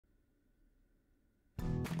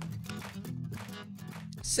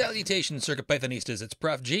Salutations, CircuitPythonistas, it's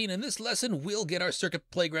Prof. Gene. In this lesson, we'll get our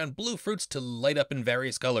CircuitPlayground Bluefruits to light up in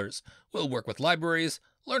various colors. We'll work with libraries,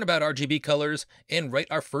 learn about RGB colors, and write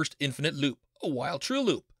our first infinite loop, a while true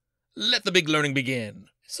loop. Let the big learning begin.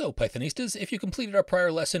 So, Pythonistas, if you completed our prior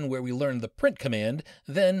lesson where we learned the print command,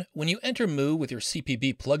 then when you enter Mu with your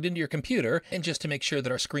CPB plugged into your computer, and just to make sure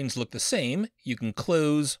that our screens look the same, you can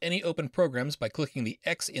close any open programs by clicking the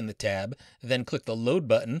X in the tab, then click the Load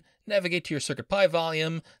button, navigate to your CircuitPy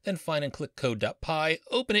volume, then find and click code.py,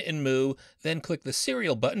 open it in Mu, then click the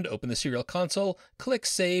Serial button to open the Serial console, click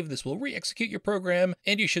Save, this will re-execute your program,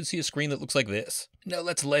 and you should see a screen that looks like this. Now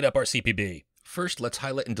let's light up our CPB. First, let's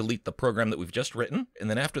highlight and delete the program that we've just written, and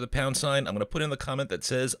then after the pound sign, I'm going to put in the comment that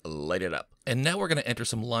says, light it up. And now we're going to enter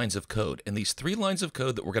some lines of code, and these 3 lines of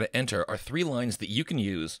code that we're going to enter are 3 lines that you can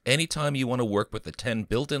use anytime you want to work with the 10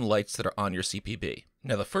 built-in lights that are on your CPB.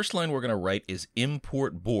 Now, the first line we're going to write is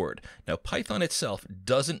import board. Now, Python itself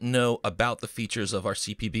doesn't know about the features of our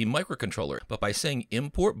CPB microcontroller, but by saying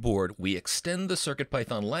import board, we extend the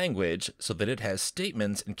CircuitPython language so that it has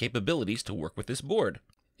statements and capabilities to work with this board.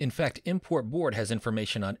 In fact, import board has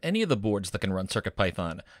information on any of the boards that can run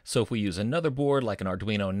CircuitPython. So if we use another board like an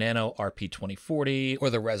Arduino Nano RP2040 or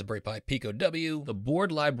the Raspberry Pi Pico W, the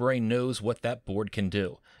board library knows what that board can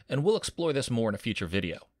do. And we'll explore this more in a future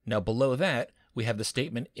video. Now below that, we have the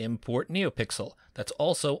statement import NeoPixel. That's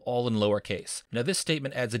also all in lowercase. Now this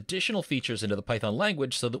statement adds additional features into the Python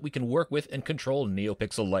language so that we can work with and control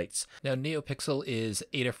NeoPixel lights. Now NeoPixel is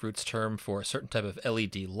Adafruit's term for a certain type of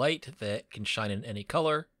LED light that can shine in any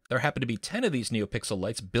color. There happen to be 10 of these NeoPixel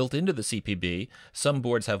lights built into the CPB. Some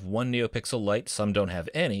boards have 1 NeoPixel light, some don't have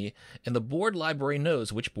any, and the board library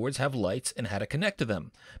knows which boards have lights and how to connect to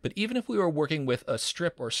them. But even if we were working with a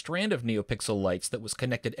strip or strand of NeoPixel lights that was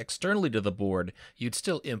connected externally to the board, you'd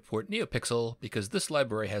still import NeoPixel because this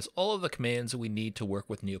library has all of the commands we need to work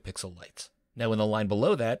with NeoPixel lights. Now in the line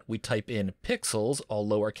below that, we type in pixels, all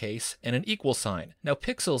lowercase, and an equal sign. Now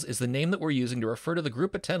pixels is the name that we're using to refer to the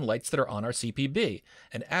group of 10 lights that are on our CPB.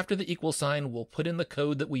 And after the equal sign, we'll put in the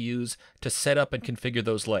code that we use to set up and configure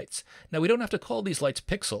those lights. Now we don't have to call these lights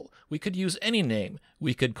pixel. We could use any name.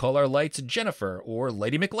 We could call our lights Jennifer or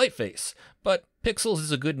Lady McLightface. But pixels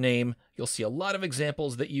is a good name. You'll see a lot of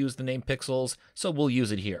examples that use the name pixels, so we'll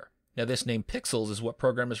use it here. Now this name pixels is what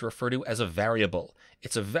programmers refer to as a variable.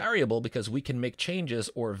 It's a variable because we can make changes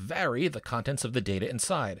or vary the contents of the data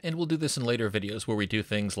inside. And we'll do this in later videos where we do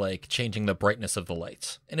things like changing the brightness of the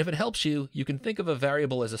lights. And if it helps you, you can think of a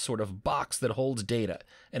variable as a sort of box that holds data.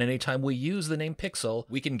 And anytime we use the name pixel,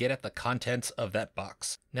 we can get at the contents of that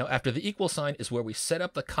box. Now after the equal sign is where we set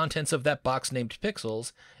up the contents of that box named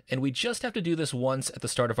pixels, and we just have to do this once at the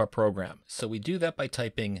start of our program. So we do that by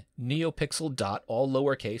typing neopixel dot, all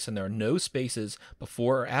lowercase, and there are no spaces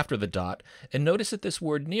before or after the dot. And notice that this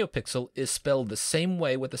word neopixel is spelled the same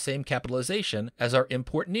way with the same capitalization as our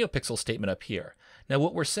import neopixel statement up here. Now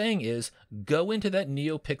what we're saying is, go into that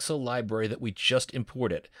NeoPixel library that we just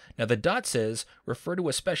imported. Now the dot says, refer to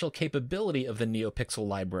a special capability of the NeoPixel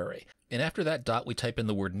library. And after that dot, we type in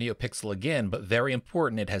the word NeoPixel again, but very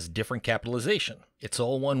important, it has different capitalization. It's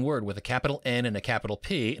all one word with a capital N and a capital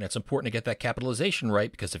P, and it's important to get that capitalization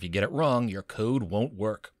right because if you get it wrong, your code won't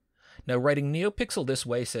work. Now writing NeoPixel this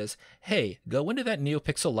way says, hey, go into that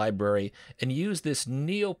NeoPixel library and use this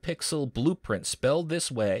NeoPixel blueprint spelled this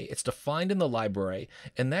way. It's defined in the library,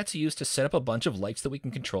 and that's used to set up a bunch of lights that we can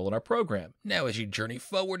control in our program. Now as you journey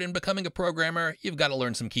forward in becoming a programmer, you've got to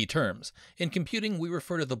learn some key terms. In computing, we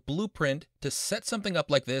refer to the blueprint to set something up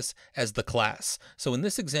like this as the class. So in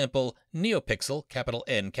this example, NeoPixel, capital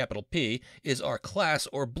N, capital P, is our class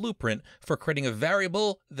or blueprint for creating a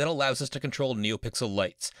variable that allows us to control NeoPixel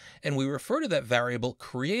lights. And we refer to that variable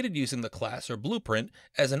created using the class or blueprint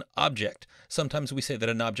as an object. Sometimes we say that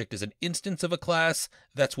an object is an instance of a class.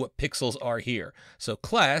 That's what pixels are here. So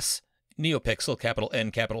class, NeoPixel, capital N,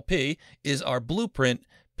 capital P, is our blueprint.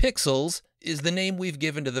 Pixels is the name we've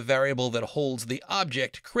given to the variable that holds the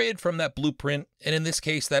object created from that blueprint, and in this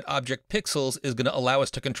case that object pixels is going to allow us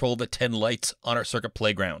to control the 10 lights on our circuit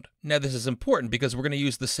playground. Now this is important because we're going to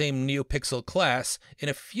use the same NeoPixel class in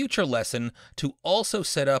a future lesson to also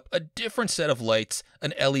set up a different set of lights,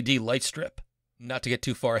 an LED light strip. Not to get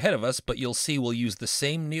too far ahead of us, but you'll see we'll use the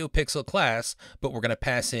same NeoPixel class, but we're going to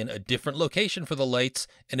pass in a different location for the lights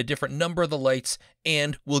and a different number of the lights,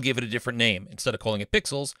 and we'll give it a different name. Instead of calling it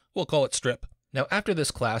pixels, we'll call it strip. Now after this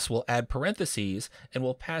class, we'll add parentheses, and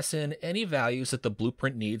we'll pass in any values that the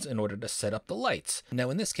blueprint needs in order to set up the lights. Now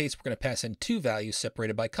in this case, we're going to pass in 2 values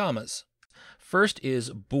separated by commas. First is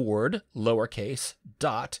board, lowercase,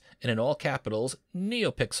 dot, and in all capitals,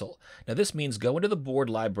 NeoPixel. Now this means go into the board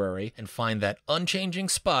library and find that unchanging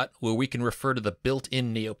spot where we can refer to the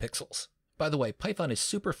built-in NeoPixels. By the way, Python is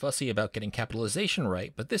super fussy about getting capitalization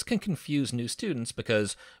right, but this can confuse new students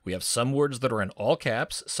because we have some words that are in all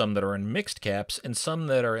caps, some that are in mixed caps, and some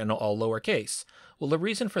that are in all lowercase. Well, the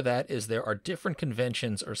reason for that is there are different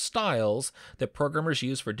conventions or styles that programmers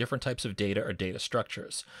use for different types of data or data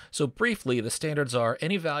structures. So briefly, the standards are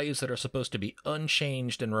any values that are supposed to be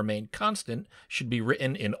unchanged and remain constant should be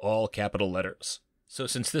written in all capital letters. So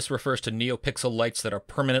since this refers to NeoPixel lights that are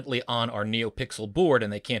permanently on our NeoPixel board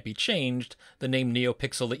and they can't be changed, the name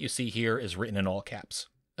NeoPixel that you see here is written in all caps.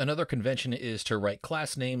 Another convention is to write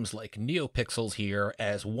class names like NeoPixels here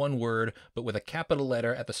as one word, but with a capital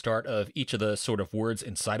letter at the start of each of the sort of words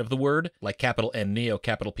inside of the word, like capital N Neo,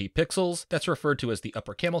 capital P Pixels. That's referred to as the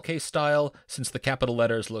upper camel case style, since the capital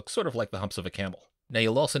letters look sort of like the humps of a camel. Now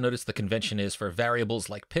you'll also notice the convention is for variables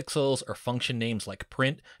like pixels or function names like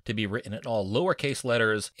print to be written in all lowercase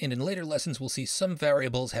letters, and in later lessons we'll see some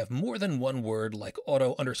variables have more than one word like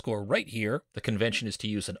auto underscore right here. The convention is to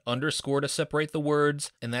use an underscore to separate the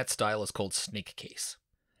words, and that style is called snake case.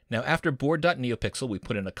 Now after board.neopixel, we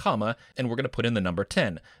put in a comma, and we're going to put in the number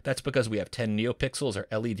 10. That's because we have 10 neopixels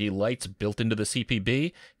or LED lights built into the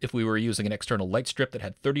CPB. If we were using an external light strip that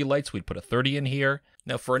had 30 lights, we'd put a 30 in here.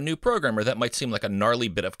 Now for a new programmer, that might seem like a gnarly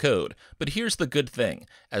bit of code, but here's the good thing.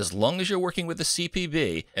 As long as you're working with the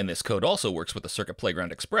CPB, and this code also works with the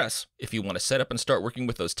CircuitPlayground Express, if you want to set up and start working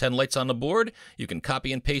with those 10 lights on the board, you can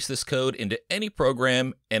copy and paste this code into any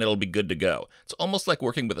program, and it'll be good to go. It's almost like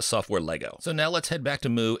working with a software Lego. So now let's head back to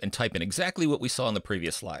Moo and type in exactly what we saw in the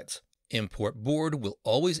previous slides. Import board will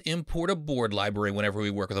always import a board library whenever we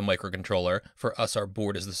work with a microcontroller. For us, our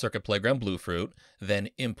board is the CircuitPlayground Bluefruit. Then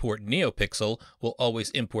import NeoPixel will always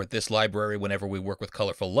import this library whenever we work with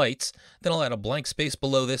colorful lights. Then I'll add a blank space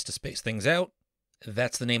below this to space things out.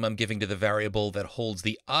 That's the name I'm giving to the variable that holds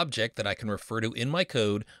the object that I can refer to in my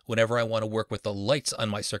code whenever I want to work with the lights on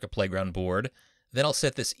my CircuitPlayground board. Then I'll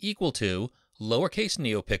set this equal to lowercase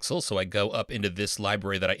NeoPixel, so I go up into this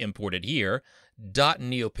library that I imported here, dot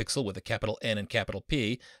NeoPixel with a capital N and capital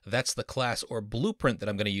P. That's the class or blueprint that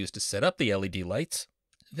I'm going to use to set up the LED lights.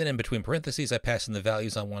 Then in between parentheses, I pass in the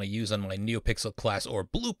values I want to use on my NeoPixel class or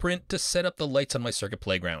blueprint to set up the lights on my Circuit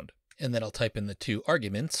Playground. And then I'll type in the two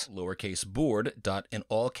arguments, lowercase board dot in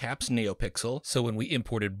all caps NeoPixel. So when we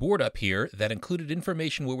imported board up here, that included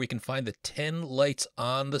information where we can find the 10 lights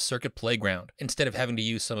on the Circuit Playground. Instead of having to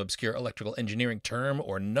use some obscure electrical engineering term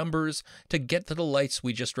or numbers to get to the lights,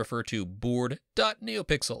 we just refer to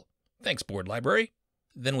board.neopixel. Thanks, board library.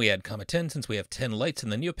 Then we add comma 10 since we have 10 lights in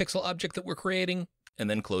the NeoPixel object that we're creating, and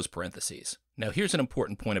then close parentheses. Now here's an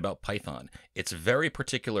important point about Python. It's very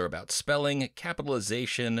particular about spelling,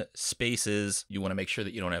 capitalization, spaces. You want to make sure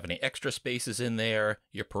that you don't have any extra spaces in there.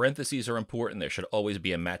 Your parentheses are important. There should always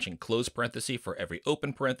be a matching close parenthesis for every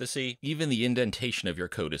open parenthesis. Even the indentation of your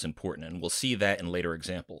code is important, and we'll see that in later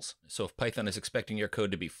examples. So if Python is expecting your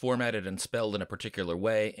code to be formatted and spelled in a particular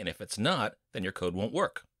way, and if it's not, then your code won't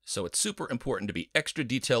work. So it's super important to be extra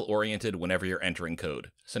detail-oriented whenever you're entering code.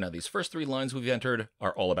 So now these first 3 lines we've entered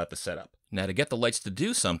are all about the setup. Now to get the lights to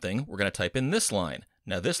do something, we're going to type in this line.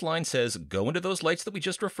 Now this line says go into those lights that we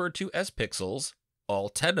just referred to as pixels, all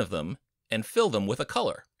 10 of them, and fill them with a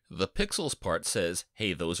color. The pixels part says,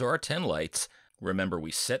 hey, those are our 10 lights. Remember, we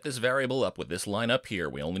set this variable up with this line up here.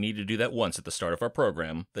 We only need to do that once at the start of our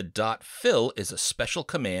program. The dot fill is a special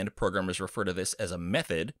command. Programmers refer to this as a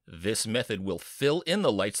method. This method will fill in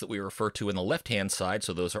the lights that we refer to in the left-hand side,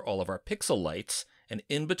 so those are all of our pixel lights. And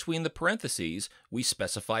in between the parentheses, we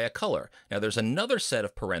specify a color. Now there's another set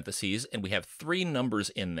of parentheses, and we have 3 numbers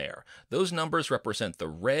in there. Those numbers represent the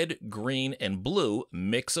red, green, and blue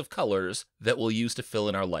mix of colors that we'll use to fill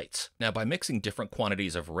in our lights. Now by mixing different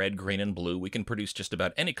quantities of red, green, and blue, we can produce just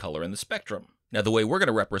about any color in the spectrum. Now the way we're going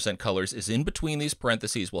to represent colors is in between these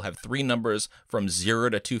parentheses we'll have 3 numbers from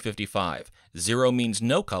 0 to 255. 0 means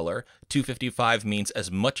no color, 255 means as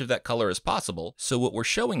much of that color as possible. So what we're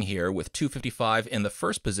showing here with 255 in the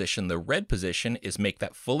first position, the red position, is make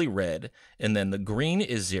that fully red, and then the green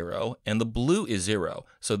is 0 and the blue is 0.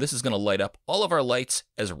 So this is going to light up all of our lights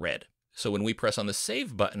as red. So when we press on the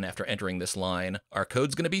save button after entering this line, our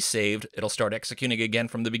code's going to be saved, it'll start executing again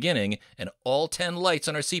from the beginning, and all 10 lights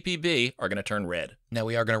on our CPB are going to turn red. Now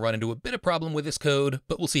we are going to run into a bit of problem with this code,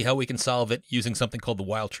 but we'll see how we can solve it using something called the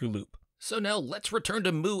while true loop. So now let's return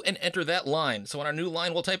to Moo and enter that line. So on our new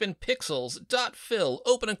line, we'll type in pixels.fill,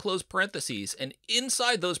 open and close parentheses, and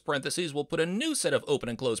inside those parentheses, we'll put a new set of open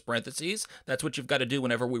and close parentheses. That's what you've got to do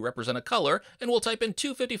whenever we represent a color, and we'll type in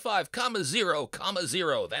 255, 0,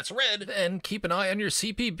 0, that's red. Then keep an eye on your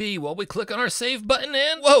CPB while we click on our save button,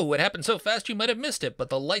 and whoa, it happened so fast you might have missed it, but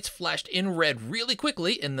the lights flashed in red really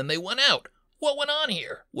quickly, and then they went out. What went on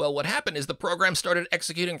here? Well, what happened is the program started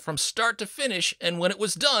executing from start to finish, and when it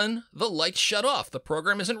was done, the lights shut off. The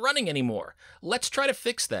program isn't running anymore. Let's try to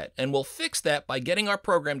fix that, and we'll fix that by getting our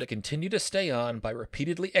program to continue to stay on by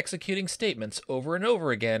repeatedly executing statements over and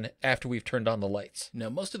over again after we've turned on the lights.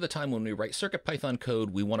 Now, most of the time when we write CircuitPython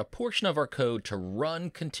code, we want a portion of our code to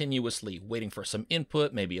run continuously, waiting for some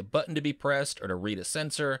input, maybe a button to be pressed or to read a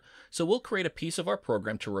sensor. So we'll create a piece of our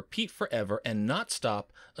program to repeat forever and not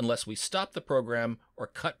stop unless we stop the program or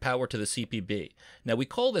cut power to the CPB. Now we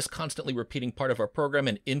call this constantly repeating part of our program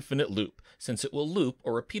an infinite loop, since it will loop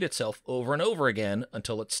or repeat itself over and over again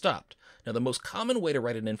until it's stopped. Now the most common way to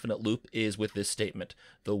write an infinite loop is with this statement.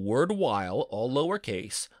 The word while, all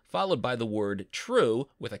lowercase, followed by the word true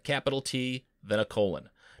with a capital T, then a colon.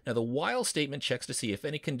 Now the while statement checks to see if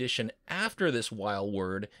any condition after this while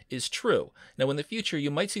word is true. Now in the future you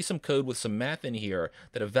might see some code with some math in here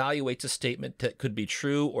that evaluates a statement that could be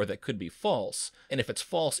true or that could be false. And if it's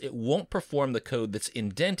false, it won't perform the code that's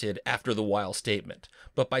indented after the while statement.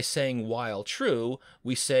 But by saying while true,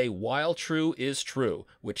 we say while true is true,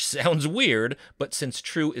 which sounds weird, but since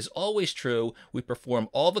true is always true, we perform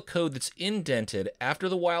all the code that's indented after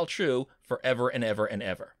the while true forever and ever and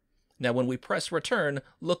ever. Now, when we press return,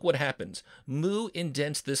 look what happens. Moo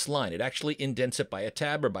indents this line. It actually indents it by a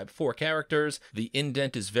tab or by 4 characters. The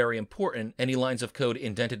indent is very important. Any lines of code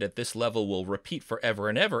indented at this level will repeat forever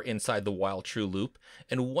and ever inside the while true loop.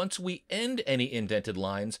 And once we end any indented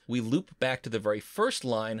lines, we loop back to the very first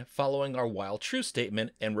line following our while true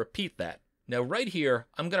statement and repeat that. Now right here,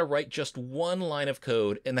 I'm going to write just one line of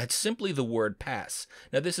code, and that's simply the word pass.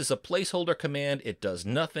 Now this is a placeholder command. It does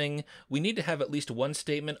nothing. We need to have at least one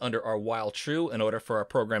statement under our while true in order for our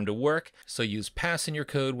program to work. So use pass in your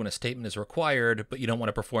code when a statement is required, but you don't want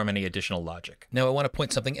to perform any additional logic. Now I want to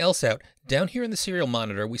point something else out. Down here in the serial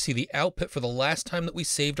monitor, we see the output for the last time that we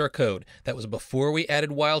saved our code. That was before we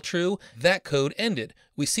added while true. That code ended.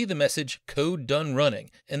 We see the message code done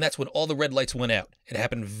running, and that's when all the red lights went out. It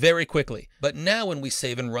happened very quickly. But now when we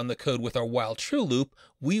save and run the code with our while true loop,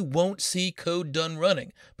 we won't see code done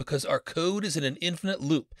running because our code is in an infinite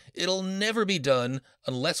loop. It'll never be done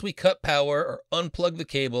unless we cut power or unplug the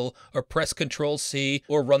cable or press Control-C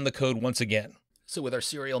or run the code once again. So with our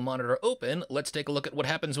serial monitor open, let's take a look at what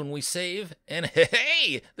happens when we save, and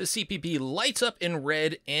hey, the CPB lights up in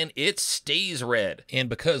red and it stays red. And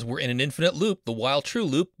because we're in an infinite loop, the while true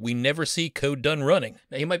loop, we never see code done running.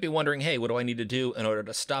 Now you might be wondering, hey, what do I need to do in order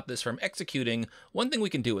to stop this from executing? One thing we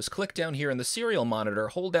can do is click down here in the serial monitor,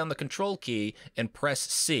 hold down the Control key, and press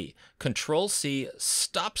C. Control-C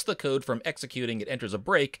stops the code from executing. It enters a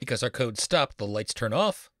break. Because our code stopped, the lights turn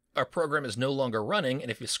off. Our program is no longer running,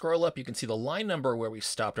 and if you scroll up, you can see the line number where we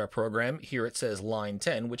stopped our program. Here it says line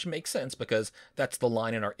 10, which makes sense because that's the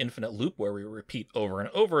line in our infinite loop where we repeat over and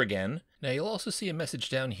over again. Now you'll also see a message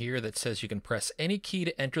down here that says you can press any key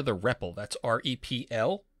to enter the REPL. That's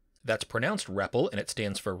R-E-P-L. That's pronounced REPL, and it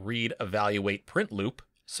stands for Read, Evaluate, Print Loop.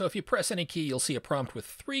 So if you press any key, you'll see a prompt with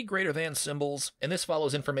 3 greater than symbols, and this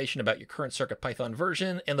follows information about your current CircuitPython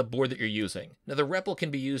version and the board that you're using. Now the REPL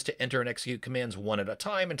can be used to enter and execute commands one at a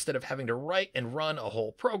time instead of having to write and run a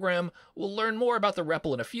whole program. We'll learn more about the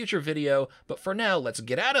REPL in a future video, but for now, let's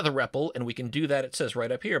get out of the REPL, and we can do that, it says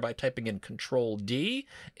right up here, by typing in Control-D,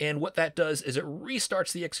 and what that does is it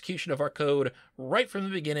restarts the execution of our code right from the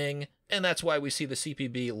beginning, and that's why we see the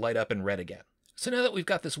CPB light up in red again. So now that we've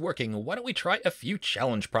got this working, why don't we try a few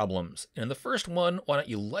challenge problems? And in the first one, why don't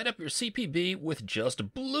you light up your CPB with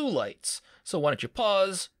just blue lights? So why don't you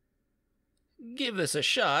pause, give this a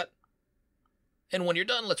shot, and when you're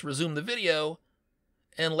done, let's resume the video,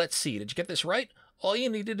 and let's see, did you get this right? All you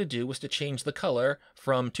needed to do was to change the color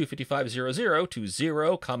from 25500 to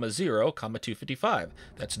 0, 0, 255.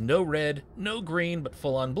 That's no red, no green, but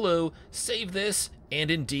full-on blue. Save this, and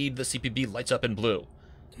indeed, the CPB lights up in blue.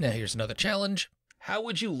 Now here's another challenge. How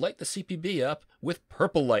would you light the CPB up with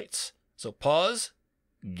purple lights? So pause,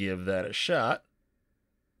 give that a shot,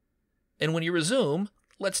 and when you resume,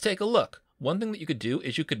 let's take a look. One thing that you could do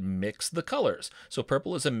is you could mix the colors. So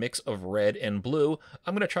purple is a mix of red and blue.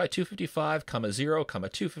 I'm going to try 255, 0,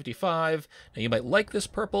 255. Now you might like this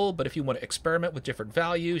purple, but if you want to experiment with different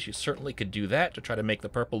values, you certainly could do that to try to make the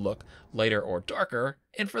purple look lighter or darker.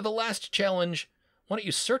 And for the last challenge, why don't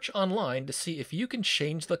you search online to see if you can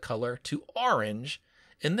change the color to orange,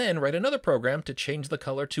 and then write another program to change the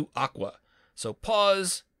color to aqua. So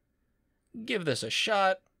pause, give this a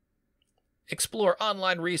shot, explore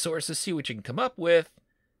online resources, see what you can come up with,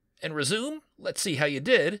 and resume. Let's see how you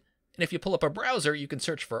did. And if you pull up a browser, you can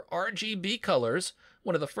search for RGB colors.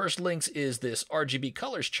 One of the first links is this RGB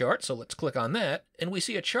colors chart, so let's click on that. And we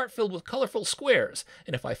see a chart filled with colorful squares.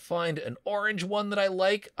 And if I find an orange one that I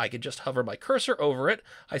like, I can just hover my cursor over it.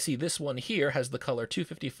 I see this one here has the color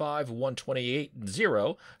 255, 128, and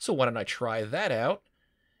 0. So why don't I try that out?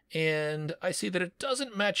 And I see that it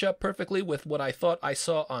doesn't match up perfectly with what I thought I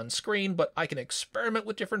saw on screen, but I can experiment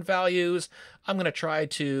with different values. I'm going to try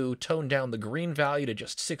to tone down the green value to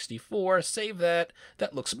just 64, save that.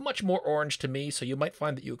 That looks much more orange to me, so you might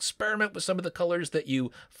find that you experiment with some of the colors that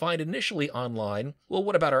you find initially online. Well,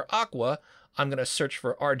 what about our aqua? I'm going to search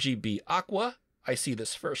for RGB aqua. I see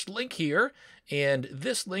this first link here, and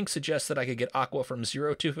this link suggests that I could get aqua from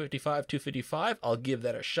 0, 255, 255. I'll give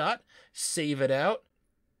that a shot, save it out.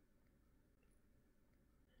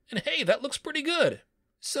 And hey, that looks pretty good.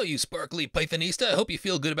 So you sparkly Pythonista, I hope you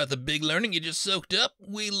feel good about the big learning you just soaked up.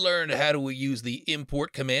 We learned how to use the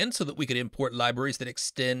import command so that we could import libraries that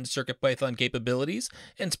extend CircuitPython capabilities.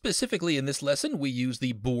 And specifically in this lesson, we use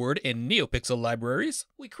the board and NeoPixel libraries.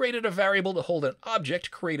 We created a variable to hold an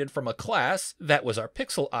object created from a class. That was our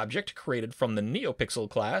pixel object created from the NeoPixel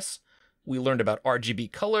class. We learned about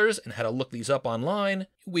RGB colors and how to look these up online.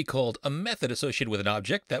 We called a method associated with an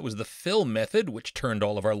object. That was the fill method, which turned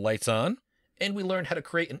all of our lights on. And we learned how to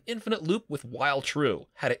create an infinite loop with while true,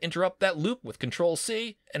 how to interrupt that loop with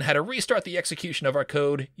Control-C, and how to restart the execution of our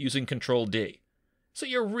code using Control-D. So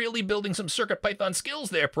you're really building some CircuitPython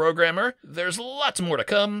skills there, programmer. There's lots more to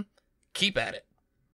come. Keep at it.